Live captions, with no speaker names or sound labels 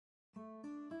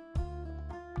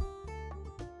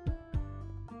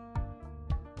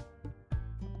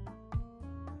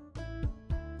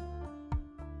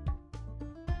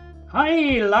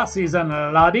Hi, lassies and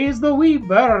laddies, the wee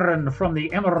bairn from the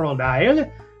Emerald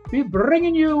Isle, be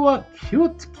bringing you a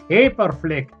cute caper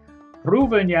flick,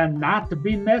 proving you not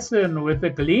be messing with the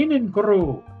cleaning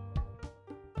crew.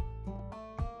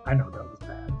 I know that was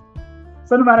bad.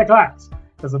 Cinematic class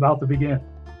is about to begin.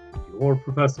 Your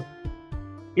professor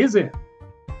is in.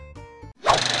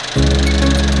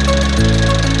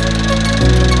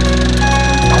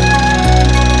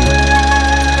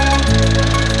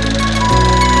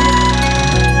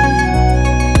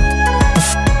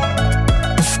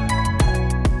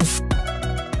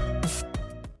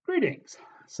 Greetings,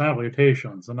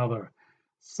 salutations, another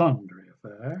sundry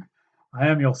affair. I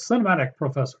am your cinematic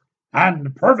professor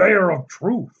and purveyor of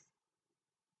truth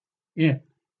in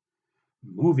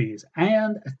movies.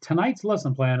 And tonight's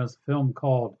lesson plan is a film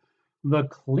called The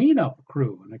Cleanup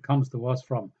Crew, and it comes to us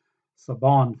from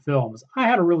Saban Films. I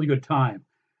had a really good time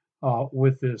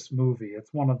with this movie.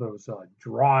 It's one of those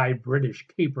dry British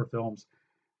caper films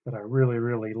that I really,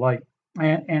 really like.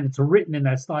 And it's written in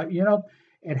that style. You know,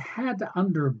 it had to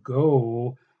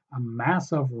undergo a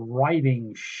massive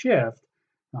writing shift.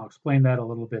 I'll explain that a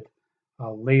little bit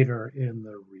later in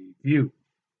the review.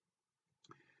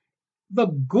 The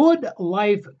Good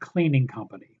Life Cleaning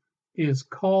Company is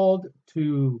called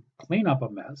to clean up a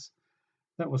mess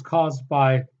that was caused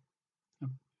by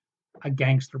a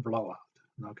gangster blowout.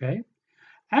 Okay?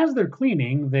 As they're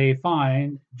cleaning, they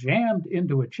find jammed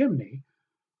into a chimney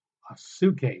a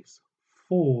suitcase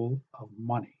full of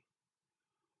money.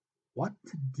 What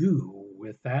to do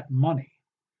with that money?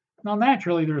 Now,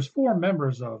 naturally, there's 4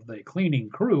 members of the cleaning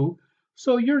crew,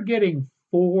 so you're getting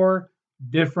 4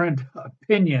 different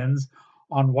opinions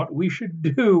on what we should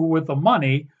do with the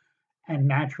money, and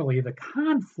naturally, the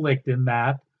conflict in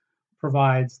that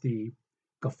provides the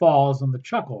guffaws and the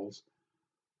chuckles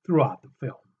throughout the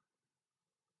film.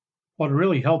 What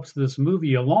really helps this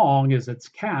movie along is its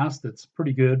cast. It's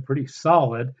pretty good, pretty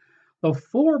solid. The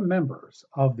 4 members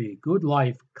of the Good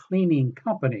Life Cleaning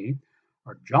Company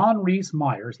are John Rhys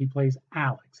Meyers. He plays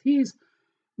Alex. He's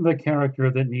the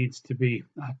character that needs to be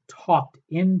talked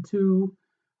into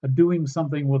doing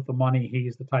something with the money.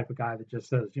 He's the type of guy that just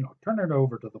says, turn it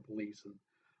over to the police and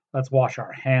let's wash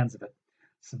our hands of it.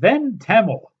 Sven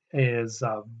Temmel is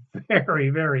very,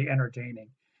 very entertaining.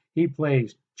 He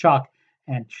plays Chuck,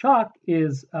 and Chuck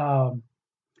is,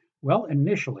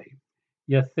 initially,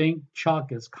 you think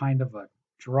Chuck is kind of a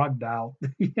drugged out,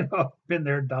 been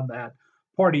there, done that,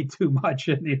 party too much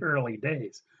in the early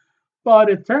days. But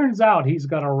it turns out he's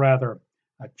got a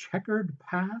checkered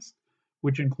past,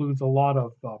 which includes a lot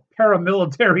of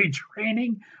paramilitary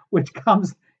training, which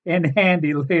comes in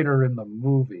handy later in the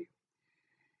movie.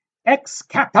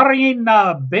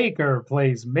 Katarina Baker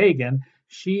plays Megan.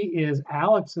 She is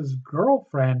Alex's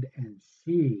girlfriend, and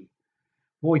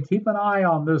keep an eye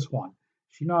on this one.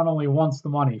 She not only wants the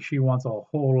money, she wants a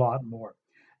whole lot more.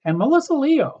 And Melissa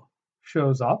Leo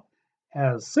shows up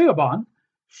as Siobhan.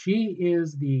 She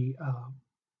is the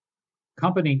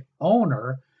company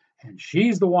owner, and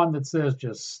she's the one that says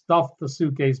just stuff the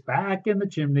suitcase back in the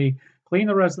chimney, clean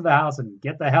the rest of the house, and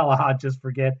get the hell out. Just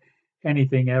forget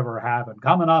anything ever happened.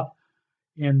 Coming up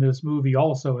in this movie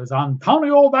also is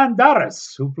Antonio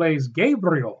Banderas, who plays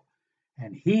Gabriel,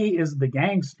 and he is the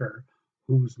gangster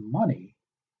whose money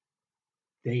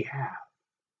they have.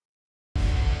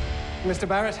 Mr.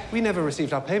 Barrett, we never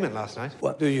received our payment last night.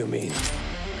 What do you mean?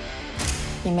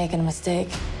 You're making a mistake.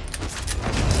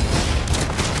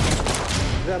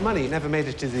 The money never made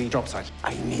it to the job site.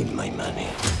 I need my money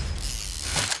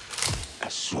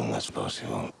as soon as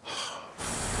possible.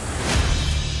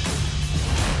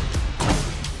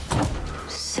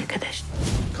 Sick of this.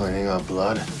 Cleaning up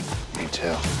blood? Me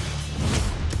too.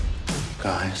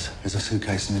 Guys, there's a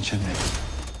suitcase in the chimney.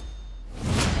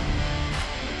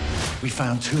 We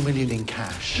found 2 million in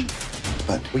cash,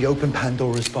 but we opened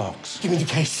Pandora's box. Give me the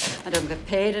case. I don't get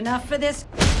paid enough for this.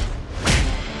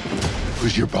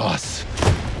 Who's your boss?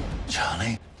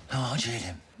 Charlie, how old you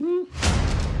him?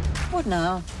 What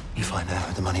now? You find out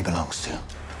who the money belongs to.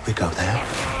 We go there,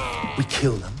 we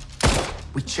kill them,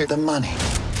 we check the money.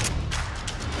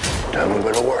 Tell me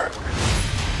where to work.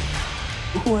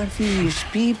 Who are these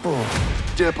people?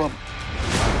 Dip 'em.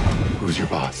 Who's your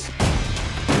boss?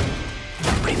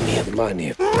 Bring me the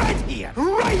money. Right here,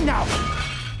 right now!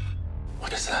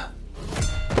 What is that?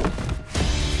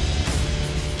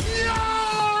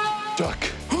 Duck.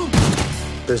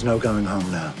 There's no going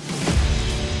home now.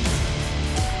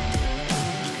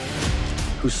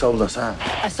 Who sold us out?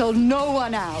 I sold no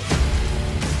one out.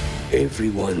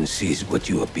 Everyone sees what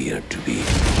you appear to be.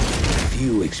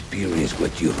 Few experience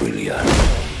what you really are.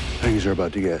 Things are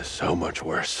about to get so much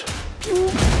worse.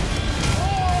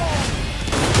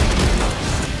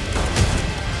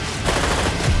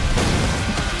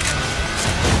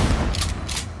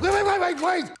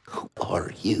 wait! Who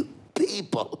are you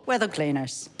people? We're the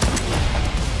cleaners.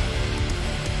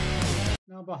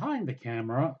 Now, behind the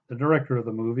camera, the director of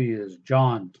the movie is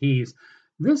John Keys.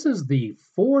 This is the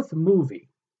fourth movie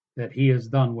that he has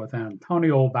done with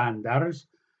Antonio Banderas.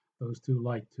 Those two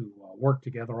like to work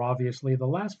together, obviously. The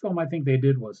last film I think they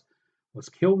did was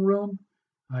Kill Room.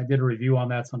 I did a review on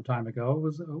that some time ago. It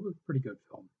was a pretty good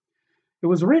film. It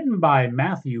was written by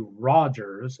Matthew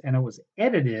Rogers, and it was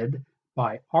edited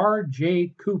by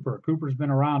R.J. Cooper. Cooper's been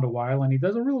around a while, and he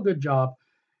does a real good job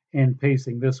in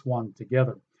pacing this one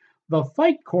together. The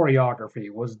fight choreography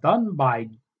was done by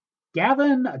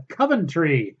Gavin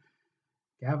Coventry.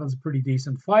 Gavin's a pretty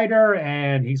decent fighter,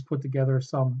 and he's put together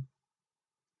some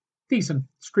decent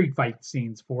street fight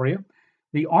scenes for you.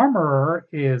 The armorer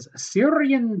is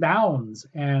Syrian Downs,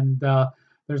 and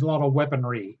there's a lot of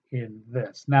weaponry in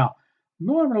this. Now,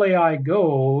 normally I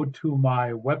go to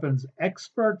my weapons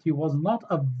expert. He was not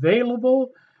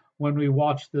available when we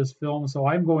watched this film, so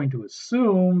I'm going to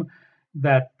assume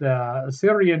that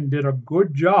Syrian did a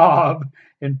good job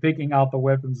in picking out the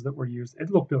weapons that were used. It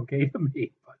looked okay to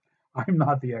me, but I'm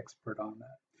not the expert on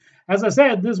that. As I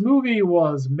said, this movie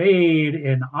was made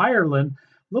in Ireland.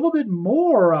 A little bit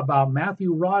more about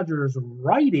Matthew Rogers'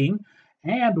 writing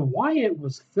and why it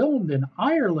was filmed in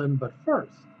Ireland. But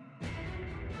first,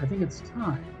 I think it's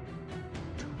time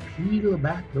to peel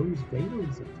back those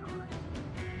veils of time,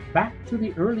 back to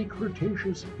the early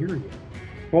Cretaceous period,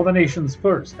 for the nation's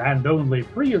first and only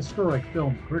prehistoric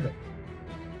film critic.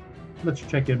 Let's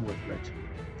check in with Rich.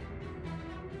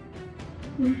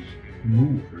 This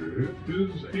movie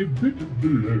is a bit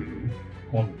below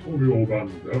Antonio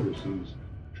Banderas'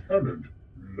 talent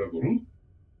level,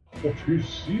 but he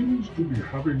seems to be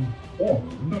having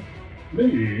fun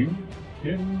playing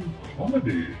in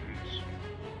comedies.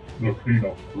 The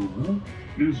Cleanup Crew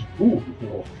is good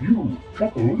for a few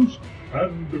chuckles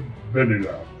and belly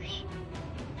laughs.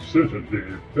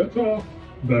 Certainly better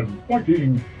than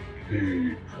fighting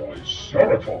a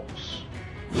Triceratops.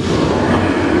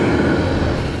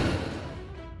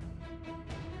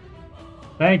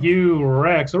 Thank you,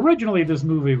 Rex. Originally, this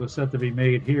movie was set to be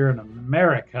made here in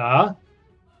America. A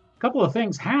couple of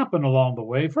things happened along the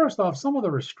way. First off, some of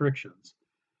the restrictions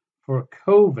for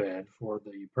COVID for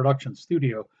the production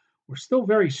studio were still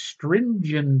very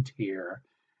stringent here,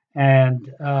 and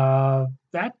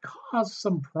that caused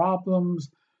some problems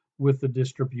with the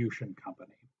distribution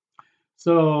company.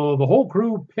 So the whole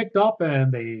crew picked up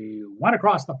and they went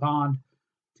across the pond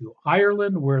to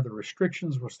Ireland, where the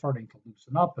restrictions were starting to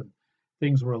loosen up and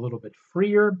things were a little bit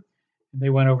freer. And they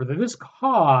went over there. This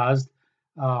caused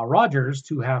Rogers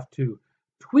to have to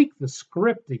tweak the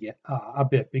script a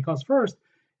bit, because first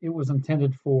it was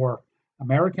intended for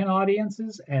American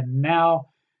audiences, and now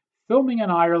filming in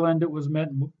Ireland, it was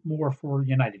meant more for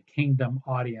United Kingdom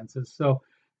audiences. So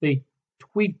they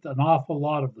tweaked an awful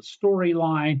lot of the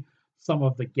storyline, some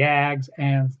of the gags,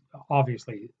 and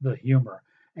obviously the humor.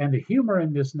 And the humor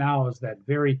in this now is that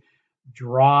very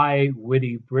dry,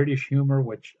 witty British humor,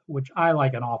 which I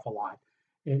like an awful lot.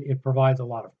 It provides a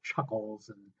lot of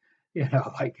chuckles and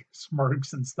like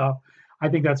smirks and stuff. I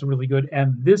think that's really good.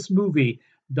 And this movie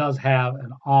does have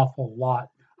an awful lot.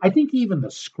 I think even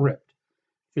the script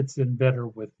fits in better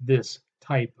with this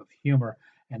type of humor.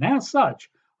 And as such,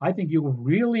 I think you will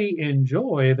really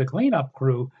enjoy The Cleanup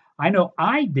Crew. I know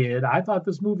I did. I thought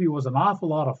this movie was an awful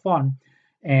lot of fun.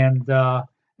 And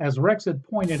as Rex had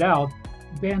pointed out,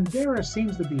 Banderas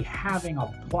seems to be having a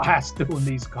blast doing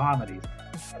these comedies.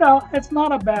 It's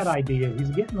not a bad idea. He's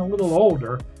getting a little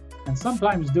older, and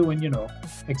sometimes doing,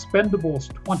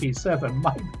 Expendables 27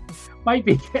 might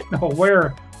be getting to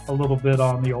wear a little bit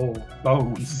on the old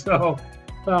bones. So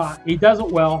he does it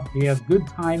well. He has good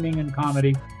timing in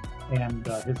comedy, and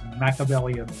his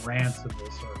Machiavellian rants in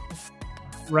this are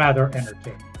rather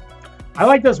entertaining. I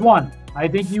like this one. I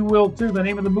think you will too. The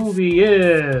name of the movie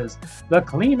is The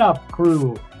Cleanup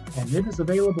Crew, and it is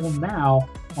available now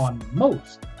on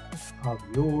most of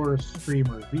your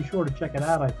streamers. Be sure to check it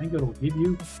out. I think it'll give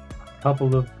you a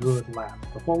couple of good laughs.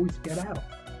 Before we skedaddle,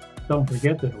 don't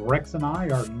forget that Rex and I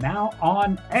are now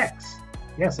on X.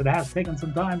 Yes, it has taken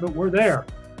some time, but we're there.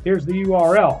 Here's the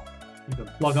URL. You can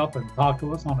plug up and talk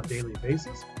to us on a daily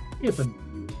basis if and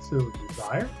you so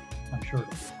desire. I'm sure it'll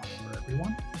be fun for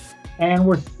everyone. And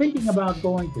we're thinking about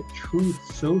going to Truth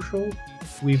Social.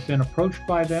 We've been approached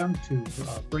by them to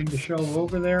bring the show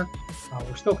over there.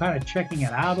 We're still kind of checking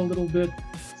it out a little bit.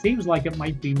 Seems like it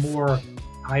might be more,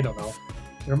 I don't know,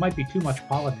 there might be too much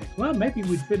politics. Well, maybe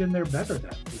we'd fit in there better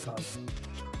then, because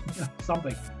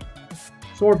something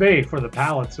sorbet for the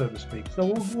palate, so to speak.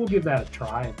 So we'll give that a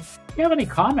try. If you have any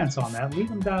comments on that, leave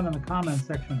them down in the comments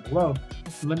section below.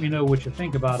 And let me know what you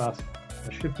think about us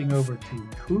shifting over to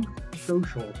Truth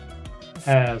Social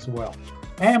as well.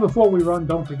 And before we run,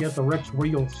 don't forget the Rex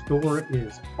Reel store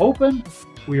is open.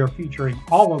 We are featuring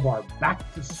all of our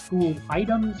back-to-school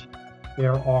items.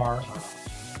 There are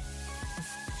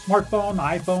smartphone,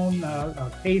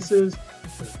 iPhone cases,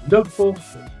 there's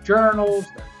notebooks, there's journals,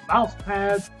 there's mouse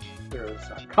pads, there's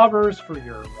covers for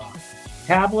your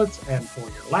tablets and for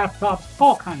your laptops,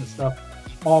 all kinds of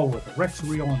stuff, all with the Rex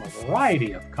Reel in a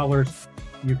variety of colors.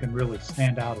 You can really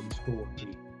stand out in school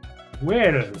and be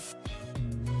well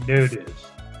noticed.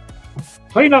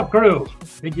 Cleanup crew,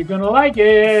 think you're gonna like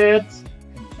it.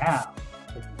 And now,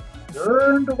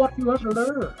 learn what you have to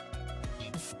learn.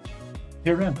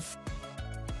 Here ends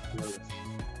your